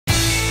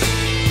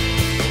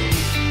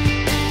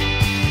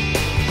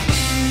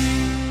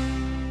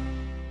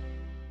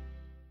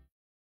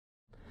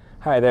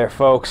Hi there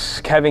folks,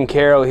 Kevin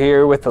Carroll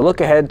here with a look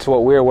ahead to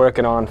what we're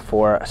working on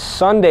for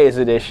Sunday's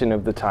edition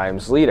of the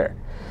Times Leader.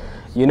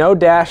 You know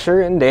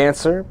Dasher and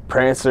Dancer,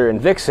 Prancer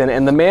and Vixen,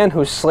 and the man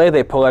whose sleigh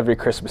they pull every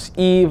Christmas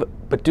Eve,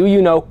 but do you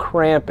know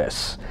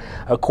Krampus?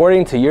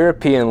 According to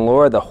European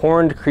lore, the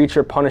horned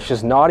creature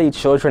punishes naughty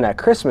children at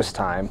Christmas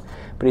time,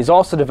 but he's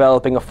also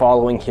developing a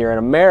following here in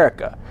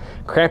America.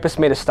 Krampus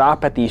made a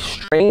stop at the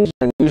strange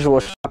and unusual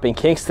shop in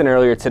Kingston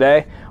earlier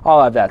today.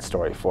 I'll have that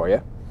story for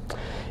you.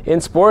 In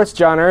sports,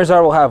 John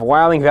Erzar will have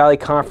Wyoming Valley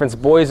Conference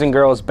boys and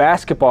girls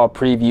basketball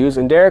previews,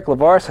 and Derek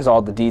LaVarse has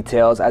all the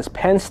details as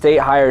Penn State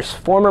hires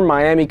former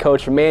Miami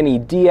coach Manny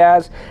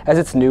Diaz as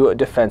its new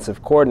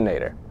defensive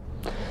coordinator.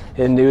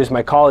 In news,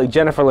 my colleague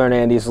Jennifer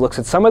Lernandez looks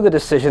at some of the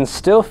decisions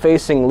still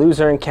facing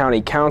Luzerne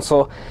County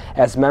Council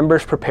as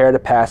members prepare to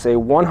pass a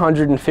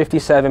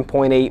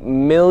 $157.8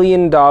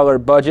 million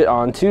budget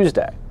on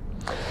Tuesday.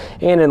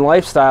 And in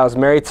lifestyles,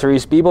 Mary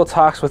Therese Biebel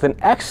talks with an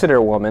Exeter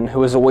woman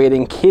who is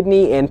awaiting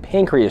kidney and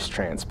pancreas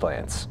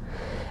transplants.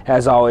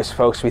 As always,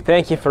 folks, we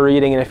thank you for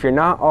reading, and if you're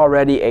not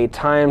already a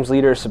Times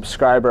Leader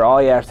subscriber,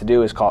 all you have to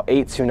do is call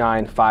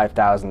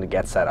 829-5000 to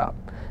get set up.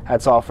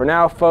 That's all for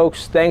now,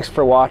 folks. Thanks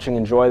for watching.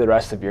 Enjoy the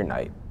rest of your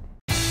night.